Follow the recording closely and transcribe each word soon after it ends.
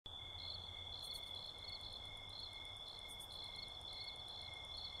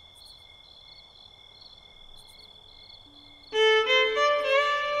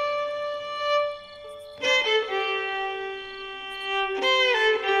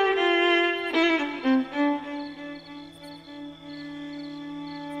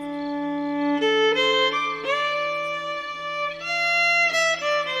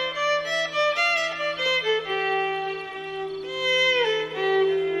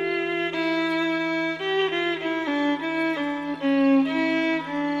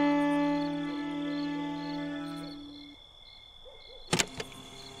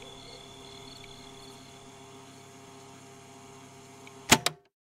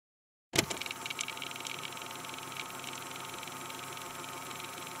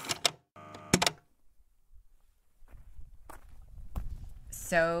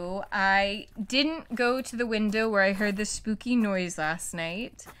So I didn't go to the window where I heard the spooky noise last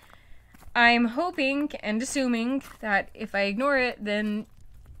night. I'm hoping and assuming that if I ignore it, then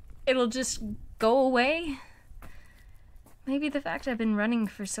it'll just go away. Maybe the fact I've been running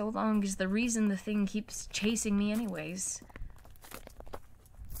for so long is the reason the thing keeps chasing me anyways.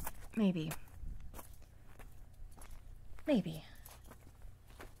 Maybe. Maybe.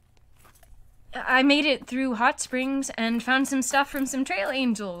 I made it through Hot Springs and found some stuff from some trail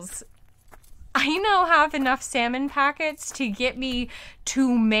angels. I now have enough salmon packets to get me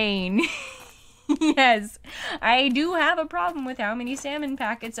to Maine. Yes, I do have a problem with how many salmon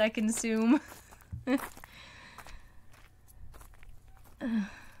packets I consume.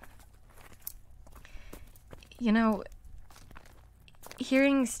 You know,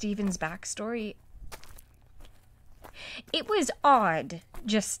 hearing Steven's backstory, it was odd,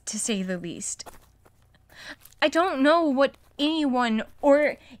 just to say the least. I don't know what anyone,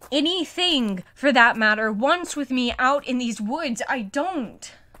 or anything for that matter, wants with me out in these woods. I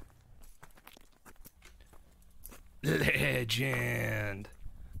don't. Legend.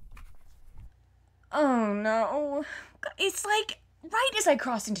 Oh no. It's like right as I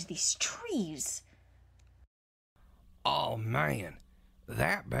cross into these trees. Oh man,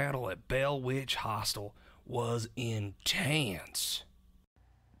 that battle at Bell Witch Hostel was intense.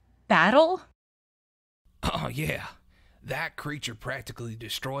 Battle? Oh yeah, that creature practically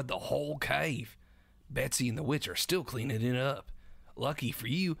destroyed the whole cave. Betsy and the witch are still cleaning it up. Lucky for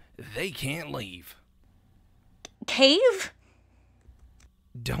you, they can't leave. Cave?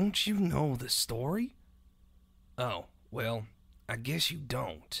 Don't you know the story? Oh, well, I guess you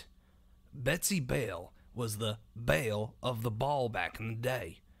don't. Betsy Bell was the belle of the ball back in the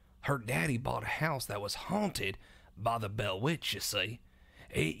day. Her daddy bought a house that was haunted by the Bell Witch, you see.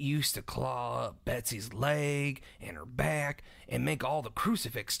 It used to claw up Betsy's leg and her back and make all the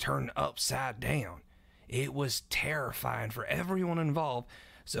crucifix turn upside down. It was terrifying for everyone involved,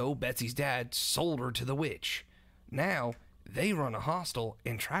 so Betsy's dad sold her to the witch. Now, they run a hostel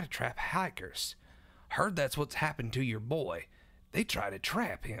and try to trap hikers. Heard that's what's happened to your boy. They try to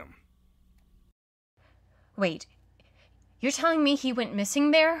trap him. Wait, you're telling me he went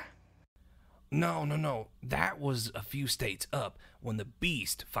missing there? No. That was a few states up when the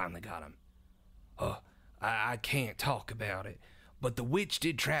beast finally got him. I can't talk about it, but the witch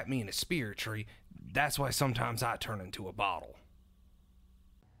did trap me in a spirit tree. That's why sometimes I turn into a bottle.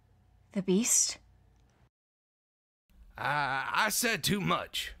 The beast? I said too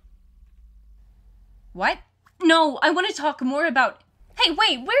much. What? No, I want to talk more about... Hey,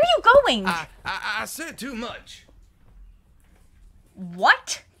 wait, where are you going? I said too much.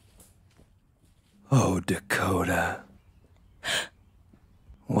 What? Oh, Dakota.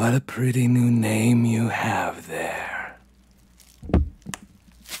 What a pretty new name you have there.